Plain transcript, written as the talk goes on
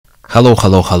Hello.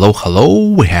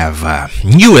 We have a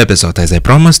new episode as I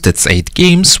promised. It's 8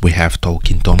 games. We have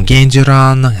Talking Tom Candy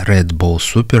Run, Red Ball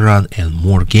Super Run and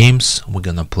more games we're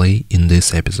gonna play in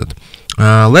this episode.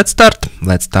 Let's start.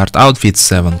 Outfit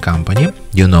 7 Company.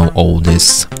 You know all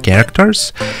these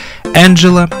characters.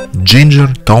 Angela,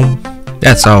 Ginger, Tom.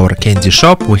 That's our candy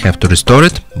shop. We have to restore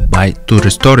it. To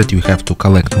restore it you have to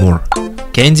collect more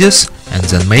candies and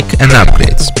then make an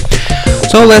upgrades.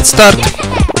 So let's start.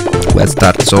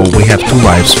 So we have 2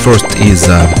 lives. First is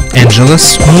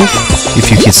Angela's move.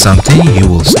 If you hit something you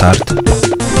will start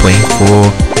playing for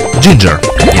Ginger.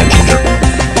 Ginger.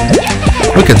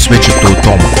 We can switch it to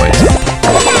Tom, for example.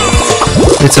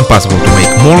 It's impossible to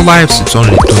make more lives, it's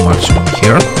only too much on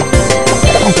here.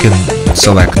 You can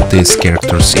select these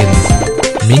characters in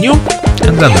menu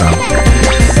and then run.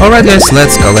 Alright guys,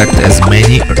 let's collect as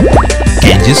many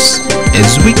candies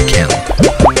as we can.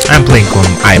 I'm playing on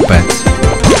iPad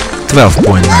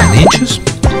 12.9 inches,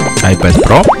 iPad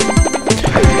Pro.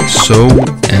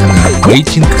 And I'm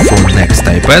waiting for next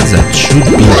iPad that should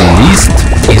be released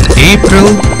in April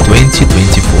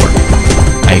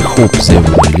 2024. I hope they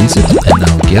will release it and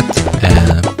I'll get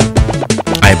an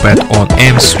iPad on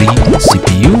M3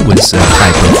 CPU with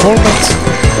high performance,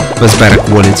 with better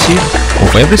quality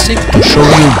of everything to show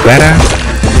you better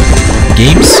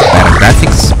games, better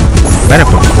graphics, better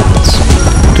performance,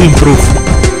 to improve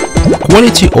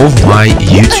quality of my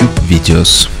YouTube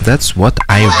videos. That's what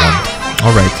I want.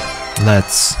 Alright,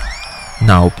 let's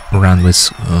now run with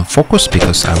focus,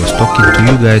 because I was talking to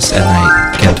you guys and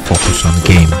I can't focus on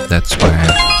game. That's why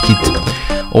I hit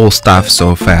all stuff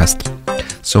so fast.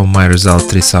 So my result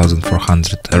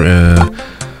 3400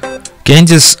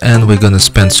 candies, and we're gonna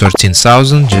spend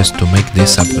 13,000 just to make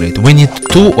this upgrade. We need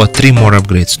 2 or 3 more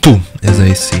upgrades. 2 as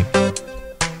I see.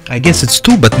 I guess it's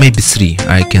 2, but maybe 3.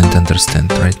 I can't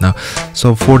understand right now.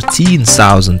 So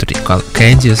 14,000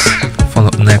 candies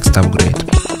for next upgrade.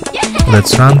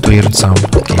 Let's run to earn some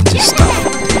candy stuff.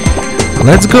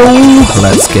 Let's go!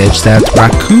 Let's catch that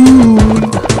raccoon!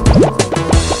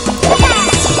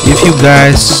 If you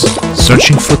guys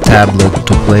searching for tablet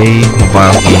to play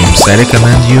mobile games, I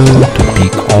recommend you to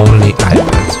pick only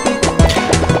iPad.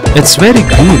 It's very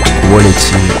good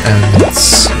quality and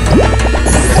it's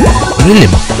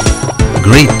really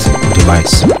great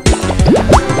device.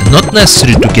 Not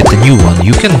necessary to get a new one.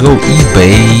 You can go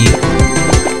eBay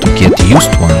to get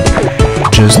used one.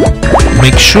 Just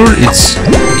make sure it's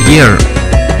year of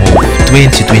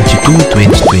 2022,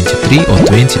 2023 or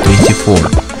 2024.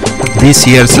 These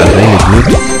years are really good.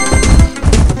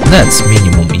 That's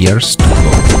minimum years to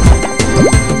go.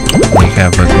 We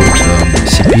have a good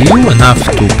CPU, enough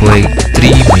to play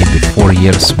 3, maybe 4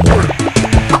 years more.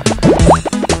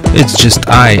 It's just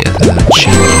I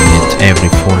changing it every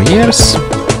 4 years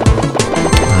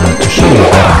to show you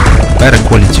better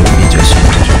quality of videos.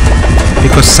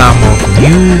 Because some of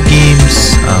new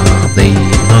games they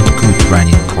not good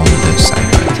running on this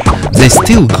iPad. They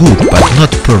still good but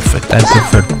not perfect. I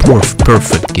prefer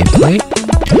perfect gameplay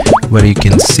where you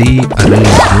can see a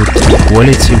really good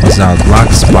quality without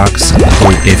lags, bugs,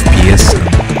 low FPS,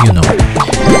 you know.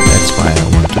 That's why I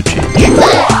want to change.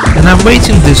 And I'm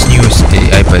waiting, this new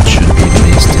iPad should be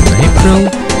released in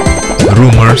April.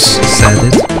 Rumors said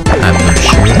it. I'm not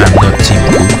sure. I'm not Tim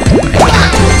Cook. I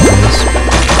can't tell you guys.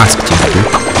 Ask Tim Cook.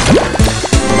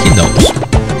 He knows.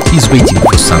 He's waiting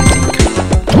for something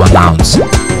to announce it.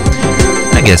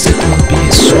 I guess it will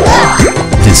be soon.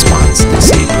 This month,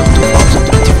 this April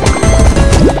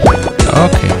 2024.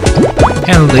 Okay.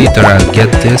 And later I'll get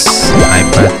this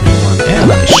iPad new one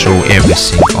and I'll show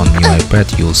everything on new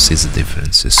iPad. You'll see the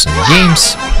differences in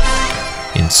games,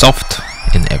 in soft,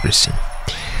 in everything.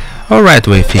 Alright,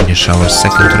 we finish our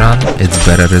second run. It's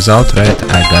better result, right?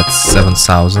 I got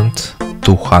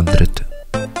 7,200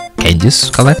 candies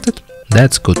collected.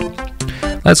 That's good.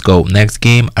 Let's go. Next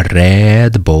game,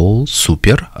 Red Ball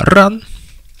Super Run.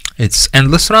 It's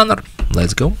endless runner.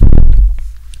 Let's go.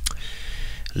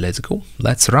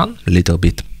 Let's run a little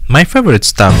bit. My favorite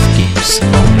stuff games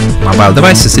on mobile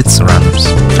devices, it's runners.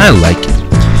 I like it.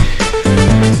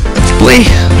 Play.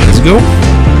 Let's go.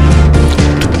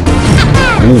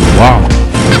 Oh wow.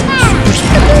 Super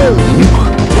speed.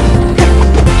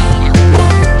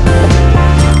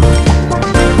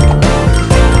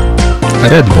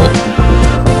 Red Ball.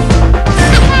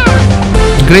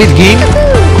 Great game,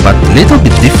 but a little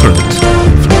bit different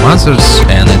from others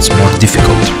and it's more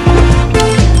difficult.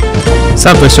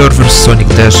 Subway Surfers Sonic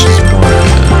Dash is more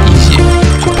easy to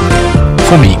play.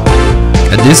 For me.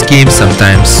 And this game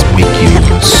sometimes make you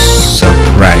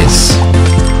surprise.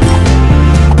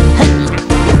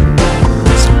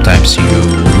 Sometimes you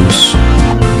lose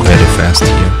very fast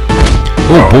here.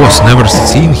 Oh, boss, never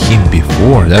seen him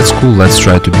before. That's cool. Let's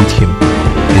try to beat him.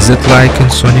 Is it like in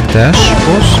Sonic Dash,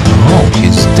 boss? No,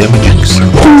 he's damaging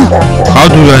something. How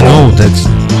do I know that?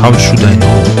 How should I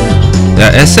know?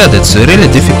 Yeah, I said it's a really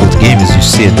difficult game, as you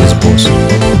see at this boss.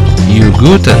 You're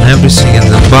good and everything, and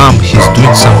then bam, he's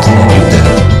doing something and you're dead.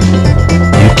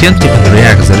 You can't even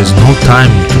react. There is no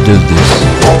time to do this.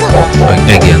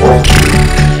 Again.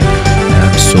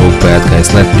 I'm so bad,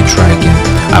 guys. Let me try again.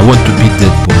 I want to beat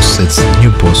that boss. It's a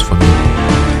new boss for me.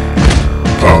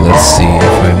 Okay, let's see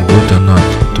if I'm good or not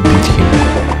to beat him.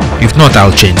 If not,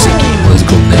 I'll change the game. Let's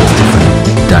go next if I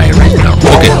die right now.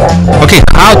 Okay. Okay,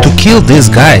 how to kill these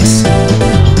guys?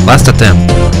 Last attempt.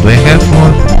 Do I have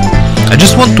more? I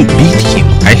just want to beat him.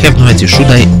 I have no idea.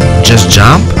 Should I just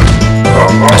jump?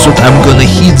 I thought I'm gonna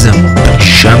hit them.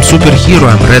 I'm superhero.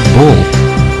 I'm Red Bull.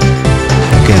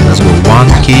 Okay, let's go.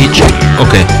 One cage.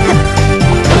 Okay.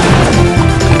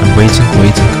 I'm waiting.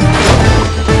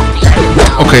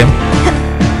 Okay.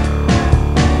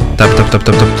 Tap.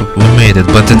 We made it,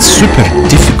 but it's super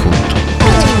difficult.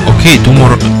 Okay, two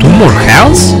more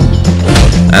health?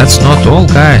 That's not all,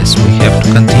 guys. We have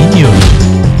to continue.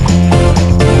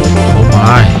 Oh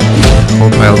my.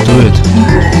 Hope I'll do it.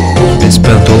 I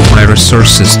spent all my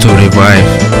resources to revive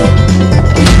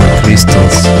my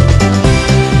crystals.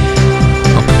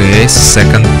 Okay,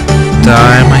 second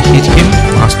time I hit him.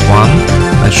 Last one.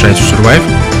 Let's try to survive.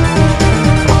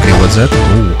 Okay, what's that?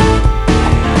 Ooh.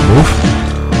 Move.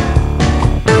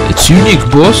 It's unique,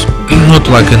 boss. Not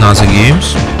like in other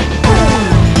games.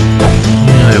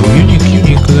 Yeah,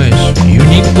 unique, guys.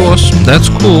 Unique boss. That's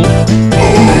cool.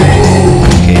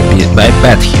 Okay, I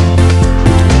bet him.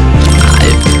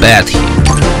 That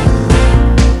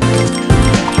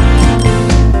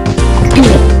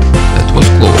was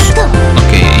close.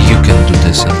 Okay, you can do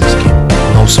this in this game.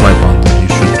 No swipe under. You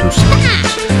should do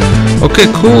something. Okay,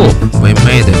 cool. We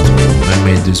made it. I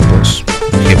made this boss.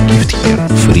 We have gift here.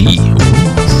 Free.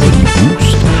 Free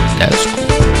boost. That's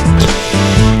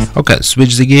cool. Okay,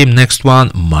 switch the game. Next one.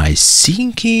 My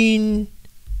thinking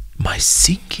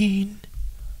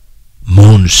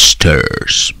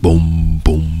monsters. Boom.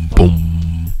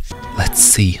 Let's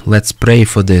see. Let's pray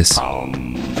for this.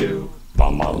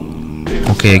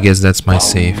 Okay, I guess that's my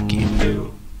save key.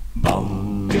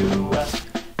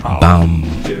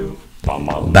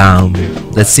 Bam.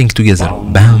 Let's sing together.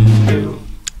 Bam.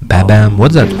 Ba-bam.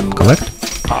 What's that? Collect?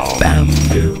 Bam.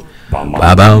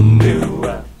 Ba-bam.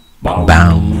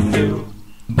 Bam.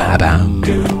 Ba-bam.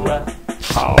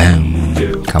 Bam.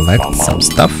 Collect some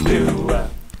stuff.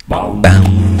 Bam.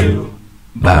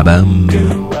 Ba-bam.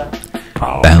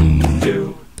 Bam.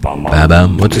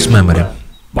 Ba-bam. What is memory?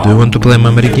 Do you want to play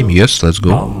memory game? Yes, let's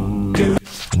go.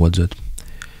 What's that?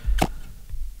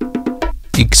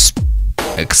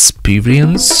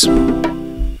 Experience.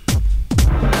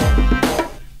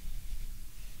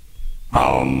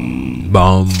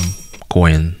 Bomb.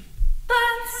 Coin.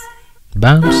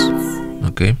 Bombs.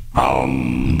 Okay.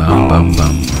 Bam.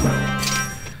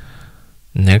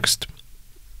 Next.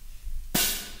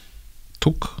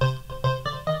 Took.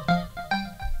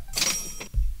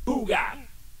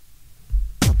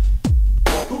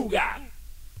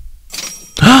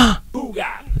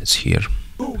 It's here.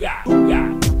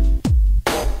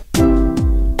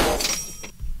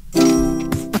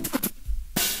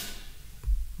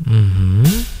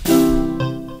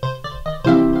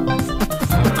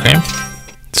 Okay.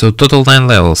 So total 9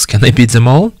 levels. Can I beat them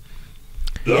all?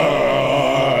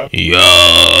 Yeah.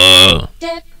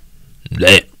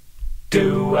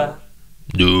 Do.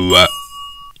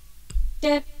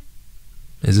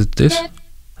 Is it this?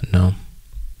 No.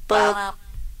 Babam.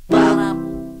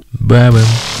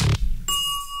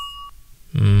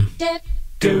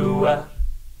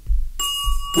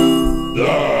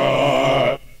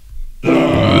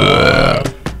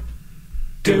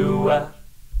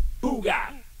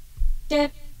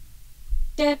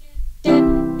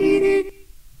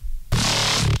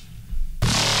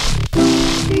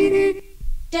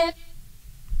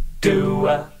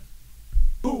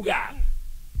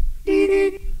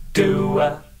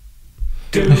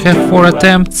 I have 4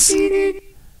 attempts.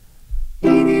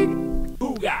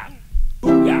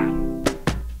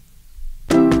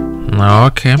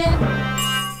 Okay.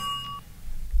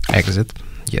 Exit.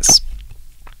 Yes.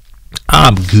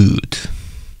 I'm good.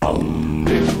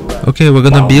 Okay, we're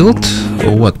gonna build.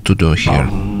 What to do here?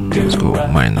 Let's go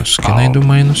minus. Can I do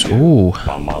minus? Oh.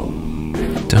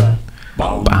 Dun.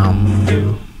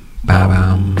 Bam.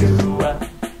 Ba-bam.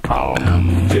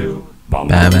 Bam.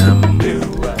 Ba-bam.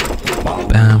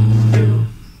 Bam.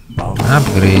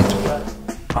 Upgrade.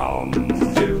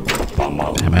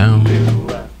 Bam.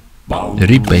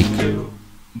 Rebake.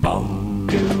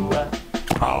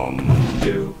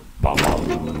 Bam,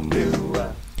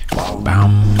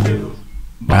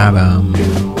 ba-bam,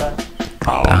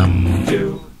 bam,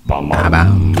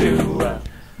 ba-bam,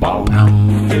 bam,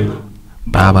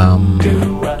 ba-bam.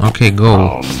 Okay,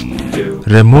 go.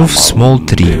 Remove small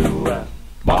tree.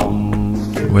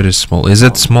 Where is small? Is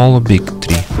it small or big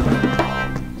tree?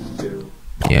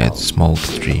 Yeah, it's small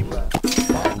tree.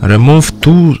 Remove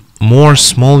 2 more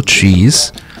small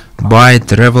trees. Buy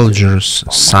traveler's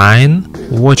sign.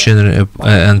 Watch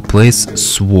and place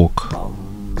swag.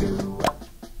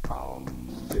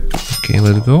 Okay,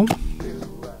 let's go.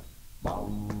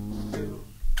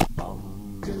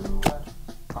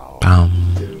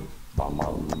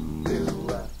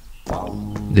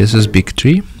 This is big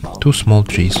tree, 2 small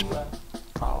trees.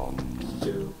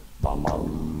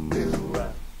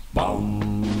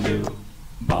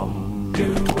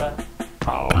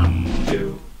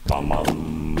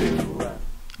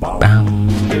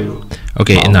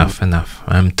 Okay, enough.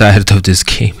 I'm tired of this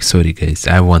game. Sorry guys,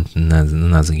 I want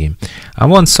another game. I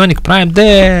want Sonic Prime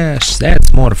Dash.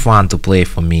 That's more fun to play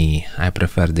for me. I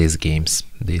prefer these games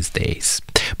these days.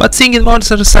 But singing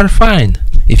monsters are fine,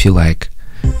 if you like.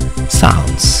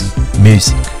 Sounds,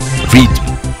 music, rhythm,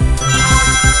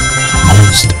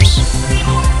 monsters.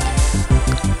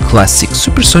 Classic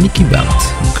supersonic event.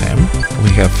 Okay, we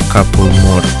have a couple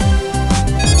more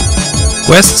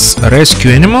quests.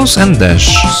 Rescue animals and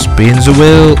dash. Spin the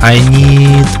wheel. I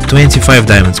need 25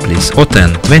 diamonds, please. Or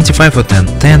 10. 25 or 10.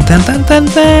 10.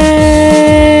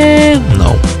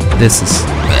 No, this is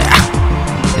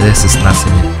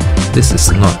nothing. This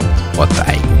is not what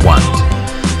I want.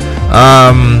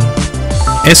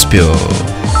 Espio,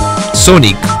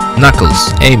 Sonic,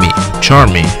 Knuckles, Amy,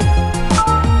 Charmy,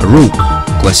 Rook,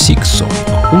 Classic Sonic.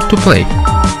 Who to play?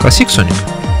 Classic Sonic.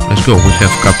 Let's go. We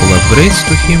have a couple upgrades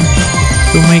to him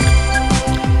to make.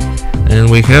 And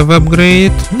we have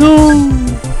upgrade. No!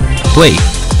 Play.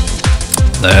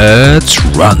 Let's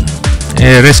run.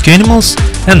 Rescue animals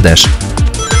and dash.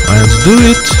 Let's do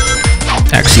it.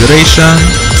 Acceleration.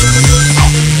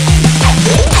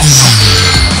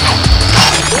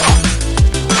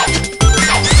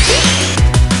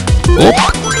 Oh,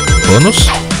 bonus.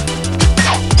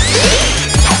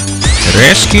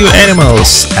 Rescue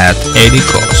animals at any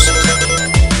cost.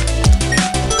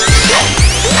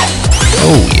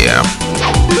 Oh yeah.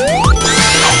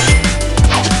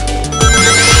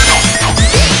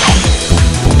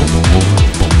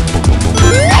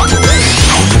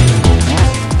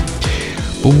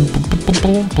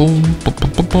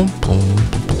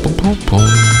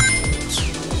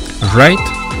 Right,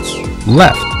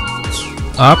 left,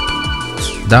 up,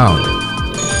 down.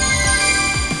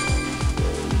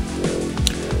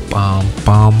 Pam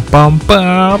pam pam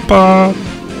pam pam.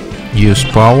 Use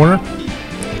power.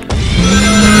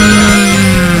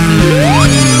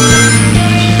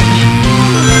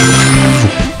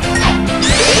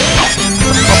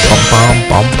 Pam pam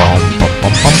pam pam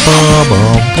pam pam pam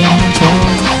pam.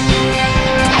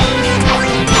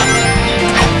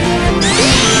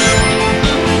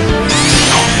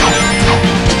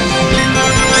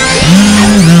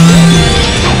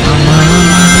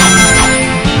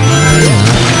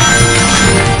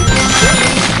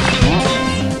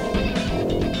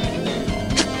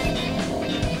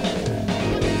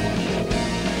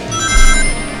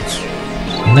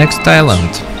 Next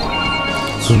island.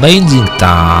 Landing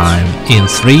time in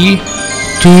 3,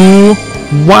 2,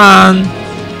 1.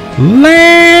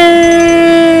 Land.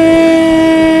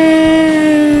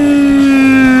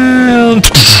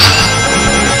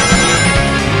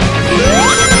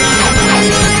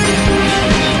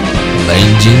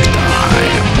 Landing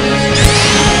time.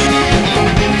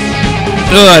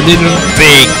 Oh, I didn't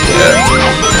take that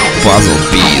puzzle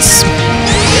piece.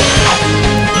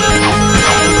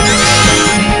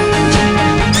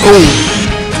 Oh!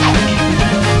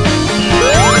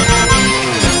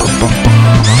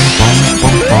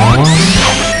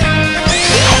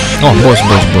 Oh,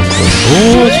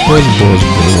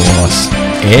 boss.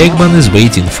 Eggman is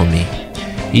waiting for me.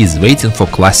 He's waiting for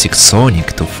Classic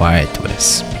Sonic to fight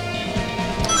with.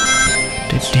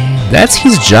 That's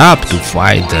his job, to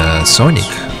fight Sonic.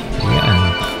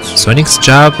 Yeah. Sonic's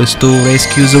job is to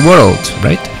rescue the world,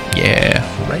 right? Yeah,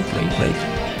 right.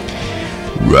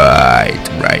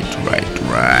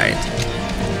 Right.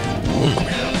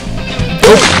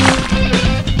 Oh.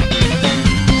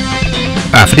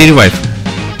 Ah, free revive.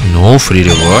 No free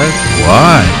revive?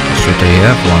 Why? Should I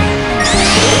have one?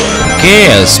 Okay,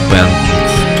 I'll spend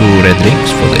 2 red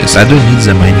rings for this. I don't need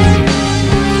them anymore.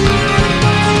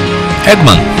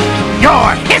 Eggman.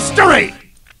 You're history!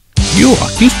 You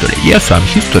are history. Yes, I'm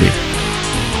history.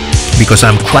 Because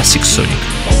I'm Classic Sonic.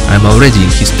 I'm already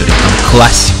in history. I'm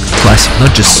classic. Classic,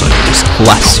 not just Sonic, just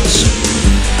classics.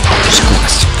 Just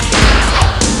classic.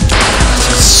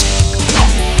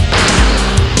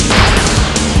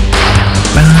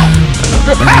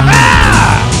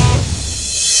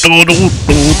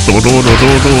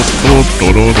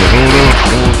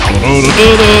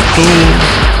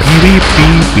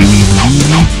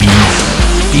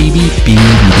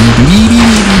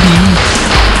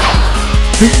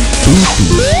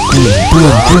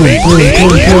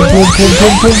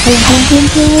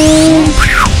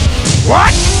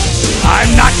 What?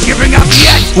 I'm not giving up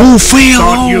yet! Oh, fail!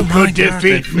 Thought you could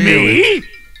defeat me?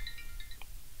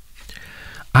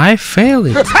 I failed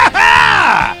it.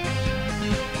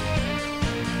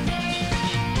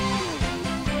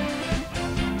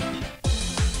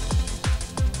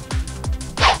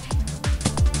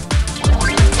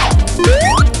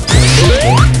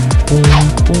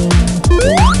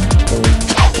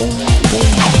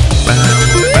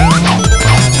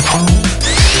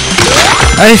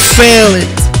 I failed it.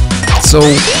 So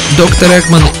Dr.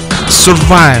 Eggman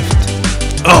survived.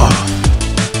 Oh,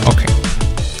 okay.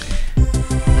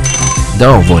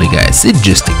 Don't worry, guys. It's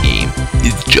just a game.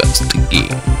 It's just a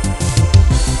game.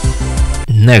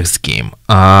 Next game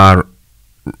are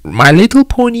My Little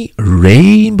Pony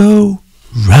Rainbow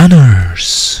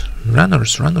Runners.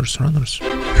 Runners.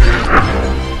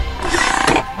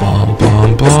 Bum,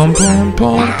 bum, bum, bum,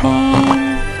 bum, bum.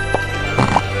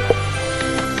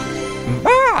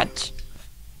 But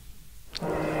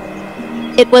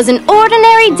it was an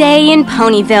ordinary day in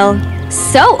Ponyville.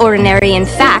 So ordinary, in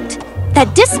fact,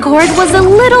 that Discord was a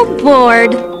little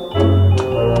bored.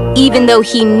 Even though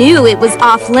he knew it was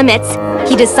off limits,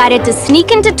 he decided to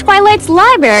sneak into Twilight's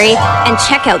library and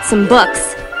check out some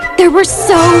books. There were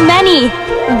so many!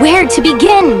 Where to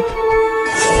begin?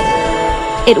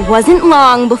 It wasn't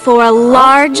long before a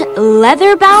large,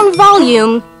 leather-bound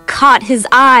volume caught his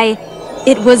eye.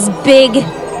 It was big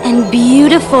and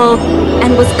beautiful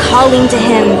and was calling to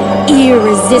him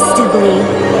irresistibly.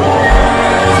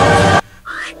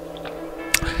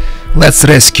 Let's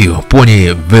rescue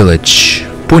Pony Village.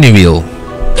 Ponyville.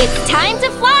 It's time to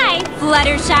fly,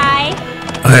 Fluttershy!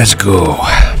 Let's go.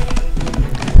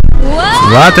 Whoa!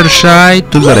 Fluttershy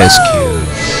to the rescue.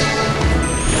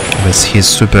 With his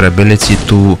super ability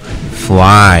to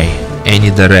fly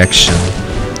any direction.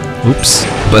 Oops,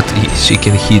 but she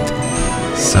can hit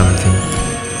something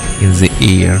in the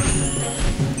air.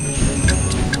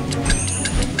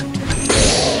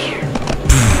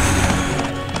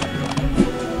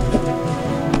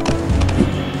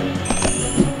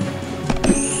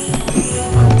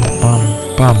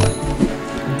 Bum.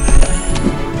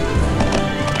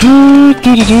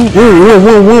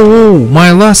 Whoa!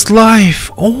 My last life!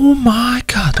 Oh my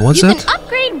god, what's that? You can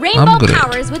upgrade rainbow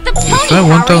powers with the pony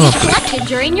want to powers you upgrade. collected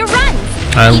during your runs.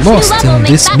 I lost in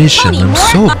this mission. I'm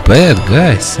so bad,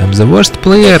 guys. I'm the worst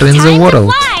player in the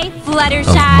world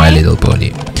of My Little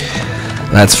Pony.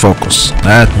 Let's focus.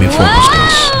 Let me focus,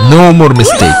 guys. No more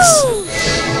mistakes.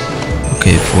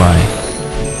 Okay, fly.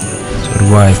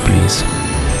 Survive, please.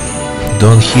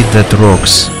 Don't hit that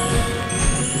rocks.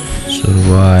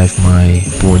 Survive, my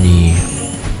pony,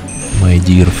 my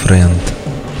dear friend.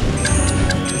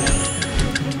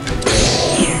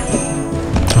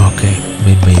 Okay,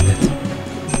 we made it.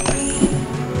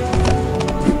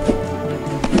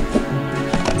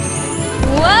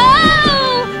 Whoa!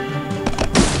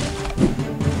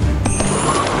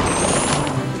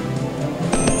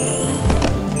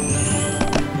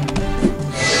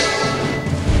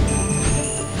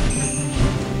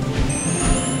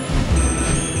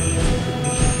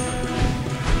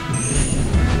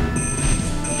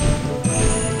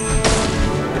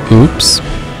 Oops.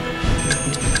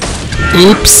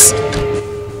 Oops.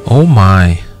 Oh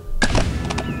my.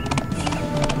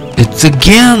 It's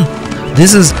again.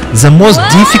 This is the most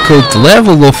difficult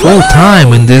level of all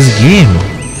time in this game.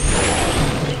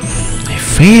 I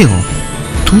failed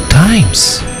 2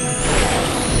 times.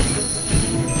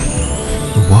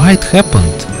 Why it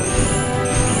happened?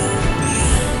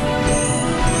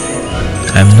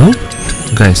 I'm noob?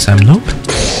 Guys, I'm noob?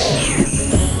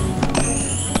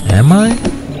 Am I?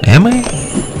 Am I?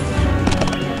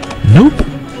 Nope.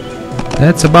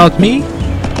 That's about me?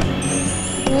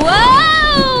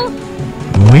 Whoa!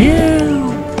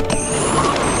 Well,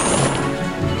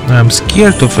 I'm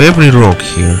scared of every rock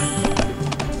here.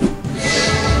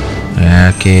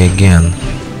 Okay, again.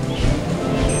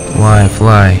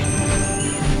 Fly.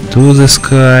 To the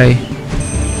sky.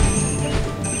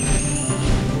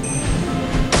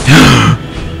 No!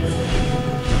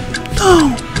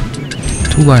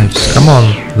 2 lives. Come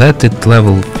on, let it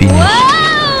level finish. Whoa!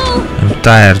 I'm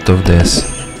tired of this.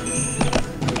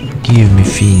 Give me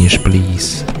finish,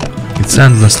 please. It's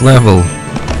endless level.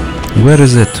 Where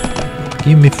is it?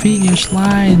 Give me finish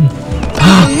line.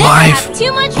 Life!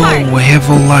 Too much heart. Oh, we have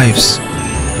all lives.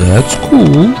 That's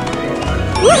cool.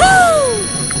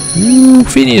 Woohoo! Ooh,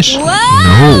 finish. Whoa!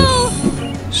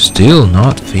 No. Still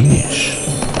not finish.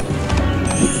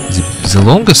 The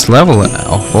longest level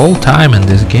of all time in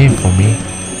this game for me.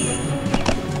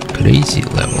 Crazy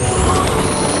level.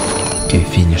 Okay,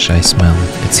 finish. I smell it.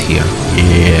 It's here.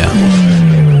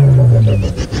 Yeah.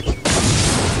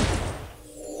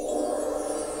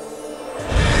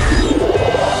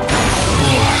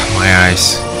 Oh, my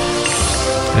eyes.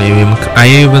 I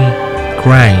even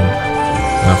crying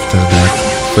after that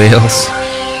fails.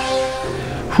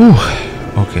 Whew.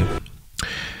 Okay.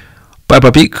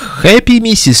 Peppa Pig, Happy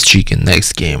Mrs. Chicken.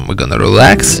 Next game, we're gonna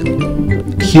relax.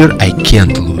 Here I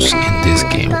can't lose in this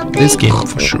game. This game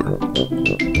for sure.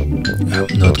 I'm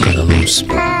not gonna lose.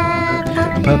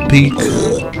 Peppa Pig.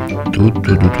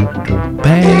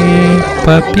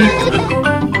 Peppa Pig.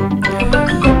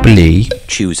 Play.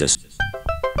 Choose us.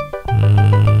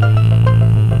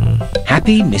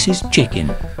 Happy Mrs. Chicken.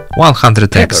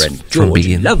 100 Peppa X and from George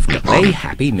begin. love to play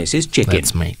Happy Mrs. Chicken.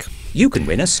 Let's make. You can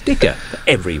win a sticker for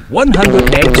every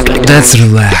 100 eggs that Let's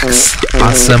relax.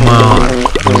 ASMR.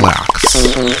 Relax.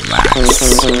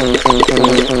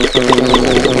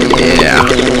 Yeah.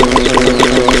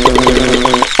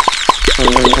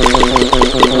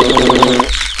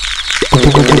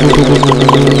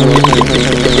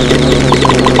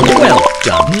 Well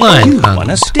done. You won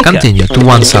a 900. sticker. Continue to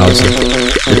 1000.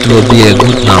 It will be a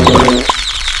good number.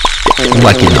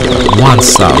 Lucky number.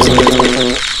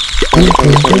 1000.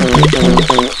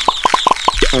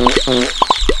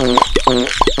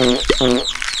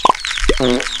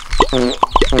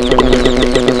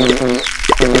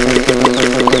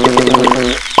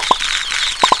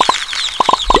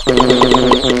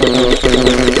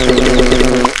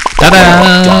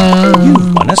 Ta-da! You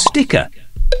won a sticker.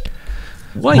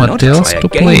 Why What not else try a to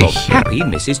game play of here? Happy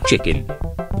Mrs. Chicken?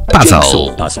 Puzzle.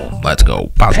 Jigsaw puzzle. Let's go.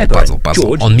 Puzzle, Peppa puzzle, and puzzle.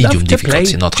 George On medium love to play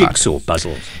difficulty, not hard. jigsaw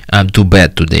puzzles. I'm too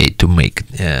bad today to make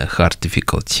hard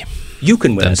difficulty. You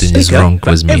can win Something a is sticker wrong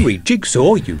for with me. every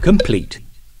jigsaw you complete.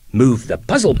 Move the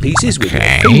puzzle pieces with your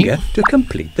Okay. finger to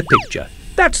complete the picture.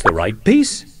 That's the right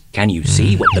piece. Can you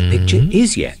see what the picture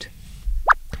is yet?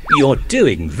 You're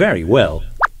doing very well.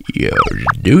 You're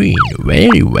doing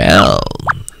very well.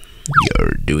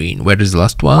 You're doing. Where is the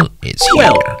last one? It's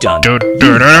Well here. done.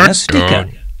 You won a sticker.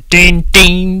 Ding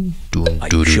ding. Are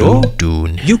you sure?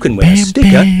 You can win a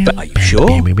sticker, but are you sure?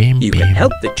 You can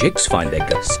help the chicks find their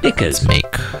good stickers.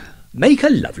 Make Make a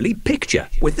lovely picture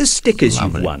with the stickers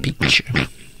you've lovely won. picture.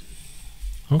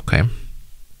 Okay.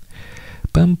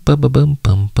 Bum, bum, bum, bum,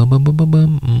 bum, bum, bum, bum, bum,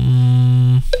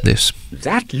 bum. This.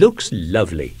 That looks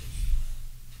lovely.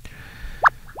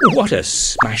 What a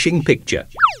smashing picture.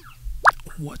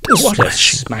 What What a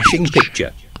smashing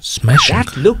picture. Smashing.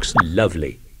 That looks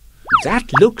lovely.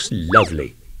 That looks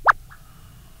lovely.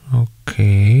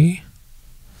 Okay.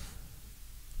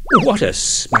 What a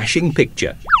smashing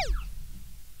picture.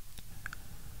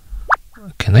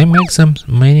 Can I make them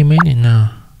many? No.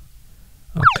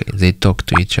 Okay, they talk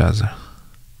to each other.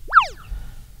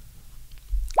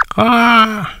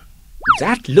 Ah!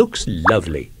 That looks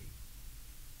lovely.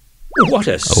 What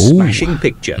a smashing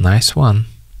picture. Nice one.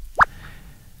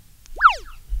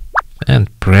 And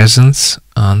presents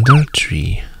under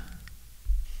tree.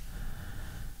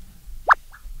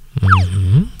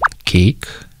 Cake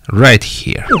right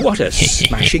here. What a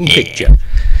smashing picture.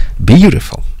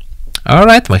 Beautiful.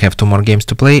 Alright, we have 2 more games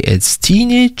to play. It's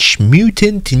Teenage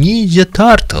Mutant Ninja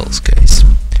Turtles, guys.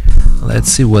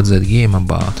 Let's see what's that game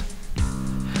about.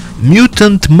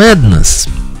 Mutant Madness.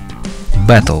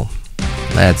 Battle.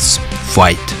 Let's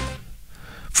fight.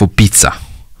 For pizza.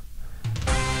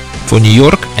 For New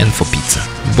York and for pizza.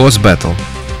 Boss battle.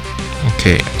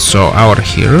 Okay, so our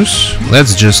heroes.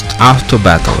 Let's just auto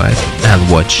battle, right?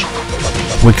 And watch.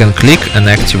 We can click and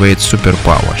activate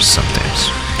superpowers sometimes.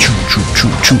 Choo choo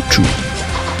choo choo choo.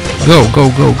 Go, go,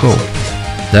 go, go.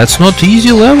 That's not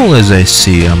easy level as I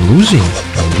see. I'm losing,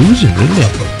 really.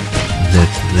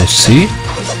 Let's see.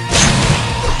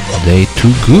 They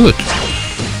too good.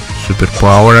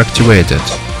 Superpower activated.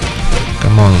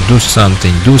 Come on, do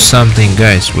something,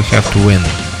 guys. We have to win.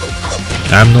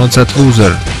 I'm not that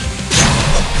loser.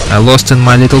 I lost in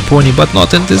My Little Pony, but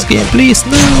not in this game. Please,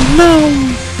 no,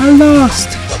 I lost.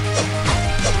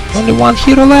 Only one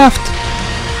hero left.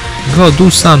 Go do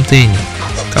something.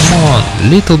 Come on,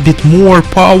 little bit more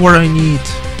power I need.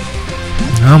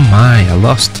 Oh my, I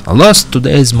lost.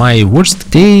 Today is my worst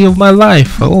day of my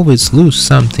life. I always lose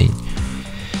something.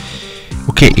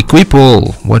 Okay, equip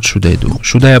all. What should I do?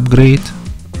 Should I upgrade?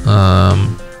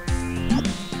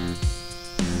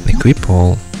 Equip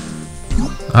all.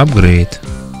 Upgrade.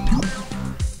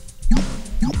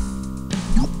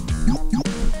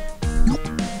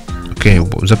 Okay,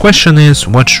 the question is,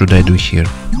 what should I do here?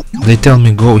 They tell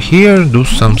me go here, do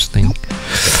something,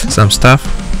 some stuff.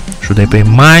 Should I pay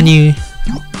money?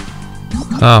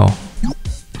 How?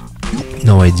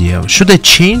 No idea. Should I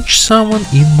change someone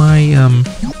in my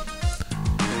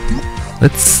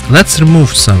Let's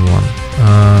remove someone.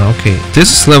 Okay, this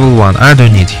is level 1. I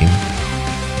don't need him.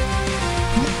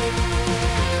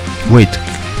 Wait.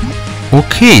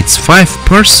 Okay, it's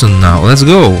 5-person now. Let's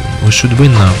go. We should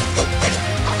win now.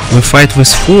 We fight with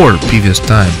 4 previous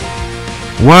time.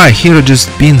 Why? Hero just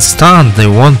been stunned. They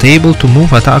weren't able to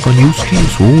move, attack, or use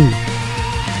skills. Ooh.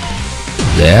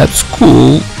 That's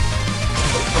cool.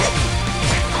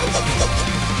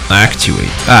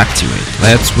 Activate, activate.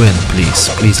 Let's win, please.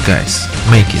 Please, guys.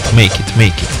 Make it, make it,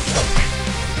 make it.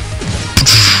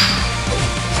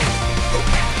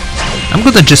 I'm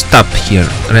gonna just tap here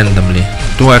randomly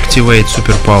to activate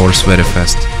superpowers very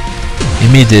fast.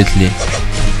 Immediately.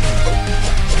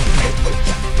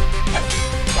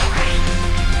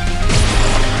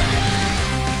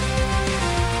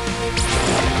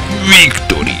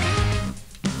 Victory!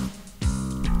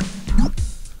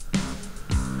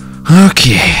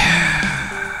 Okay,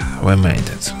 we made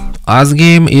it. Last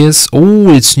game is,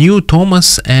 oh, it's new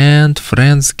Thomas and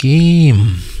Friends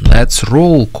game. Let's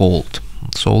roll, Colt.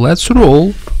 So let's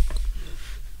roll.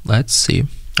 Let's see.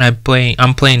 I'm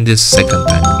playing this second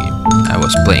time game. I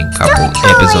was playing a couple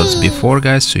episodes before,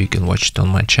 guys, so you can watch it on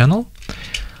my channel.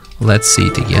 Let's see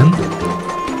it again.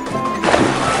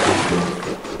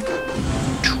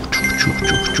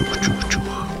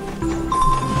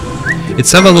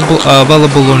 It's available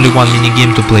only one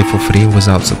minigame to play for free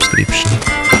without subscription,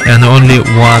 and only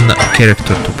one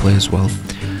character to play as well.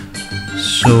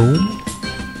 So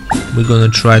we're gonna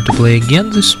try to play again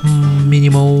this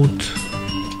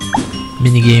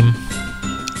minigame.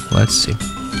 Let's see.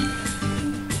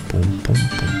 Boom, boom,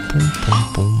 boom, boom, boom,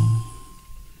 boom.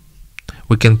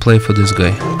 We can play for this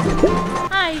guy.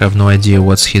 Hi. Have no idea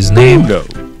what's his name. Bruno.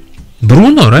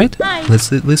 Bruno, right? Hi.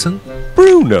 Let's listen.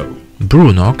 Bruno.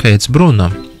 Bruno, okay, it's Bruno.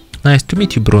 Nice to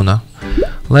meet you, Bruno.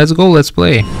 Let's go, let's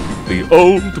play. The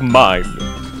old mine.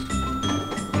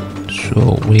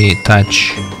 So we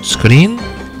touch screen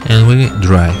and we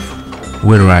drive.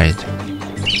 We ride.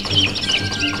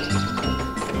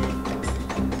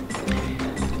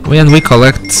 When we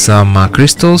collect some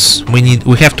crystals, we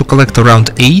have to collect around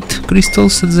 8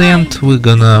 crystals at the end. We're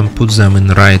gonna put them in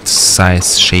right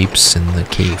size shapes in the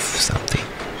cave, something.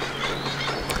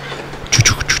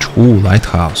 Ooh,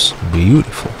 lighthouse.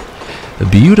 Beautiful. A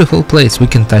beautiful place. We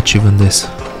can touch even this.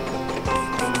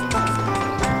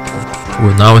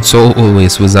 Well, now it's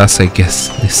always with us, I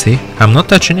guess. You see? I'm not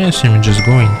touching anything, I'm just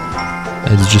going.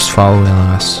 It's just following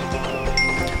us.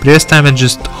 Previous time I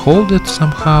just hold it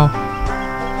somehow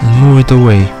and move it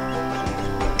away.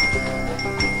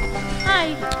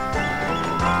 Hi.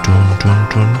 Dun, dun,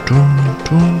 dun, dun,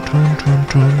 dun, dun, dun,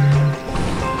 dun.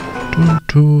 Dun,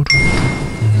 dun,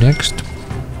 dun. Next.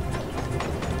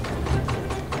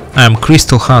 I'm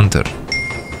Crystal Hunter.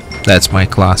 That's my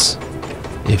class.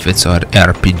 If it's our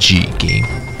RPG game,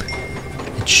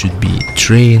 it should be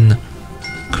Train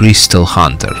Crystal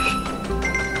Hunter.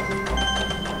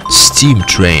 Steam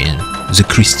Train the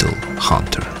Crystal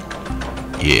Hunter.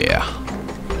 Yeah.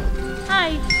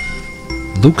 Hi.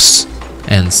 Looks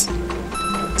and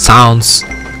sounds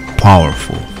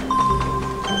powerful.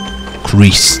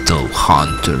 Crystal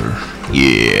Hunter.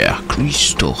 Yeah,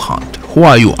 Crystal Hunter. Who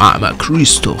are you? I'm a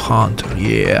Crystal Hunter.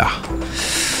 Yeah.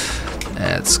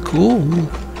 That's cool.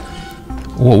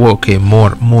 Oh, okay,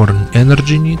 more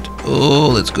energy need. Oh,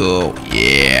 let's go.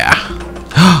 Yeah.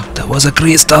 That was a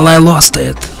crystal. I lost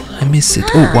it. I missed it.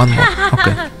 Oh, one more.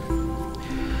 Okay.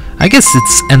 I guess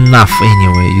it's enough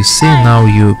anyway. You see, now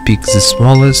you pick the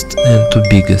smallest and two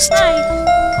biggest. Okay.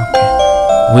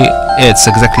 It's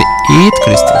exactly 8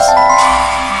 crystals.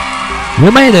 We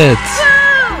made it.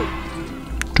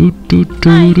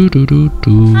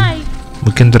 Hi.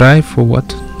 We can drive for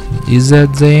what? Is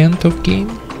that the end of game?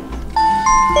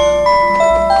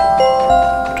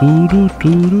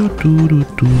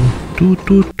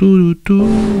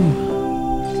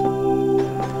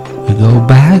 We go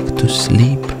back to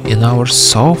sleep in our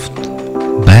soft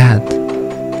bed.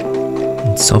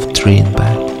 Soft train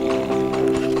bed.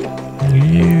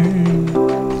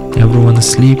 Yeah. Everyone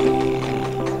asleep.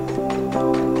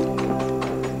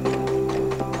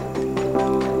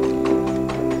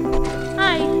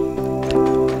 Hi.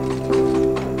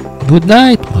 Good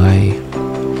night, my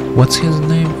What's his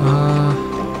name?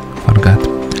 Forgot.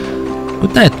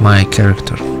 Good night, my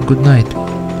character. Good night.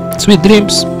 Sweet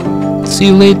dreams. See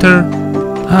you later,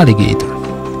 alligator.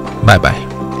 Bye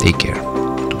bye. Take care.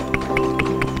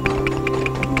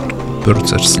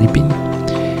 Birds are sleeping.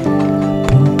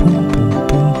 Boom, boom, boom,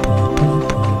 boom, boom, boom,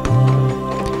 boom,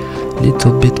 boom.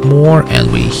 Little bit more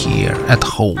and we're here at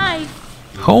home. Hi.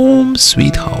 Home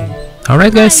sweet home.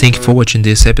 Alright guys, thank you for watching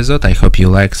this episode. I hope you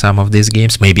like some of these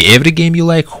games. Maybe every game you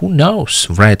like, who knows?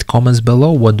 Write comments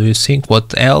below. What do you think?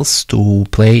 What else to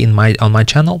play in on my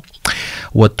channel?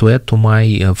 What to add to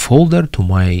my folder, to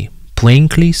my playing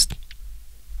list?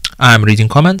 I'm reading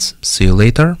comments. See you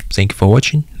later. Thank you for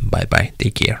watching. Bye bye.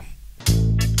 Take care.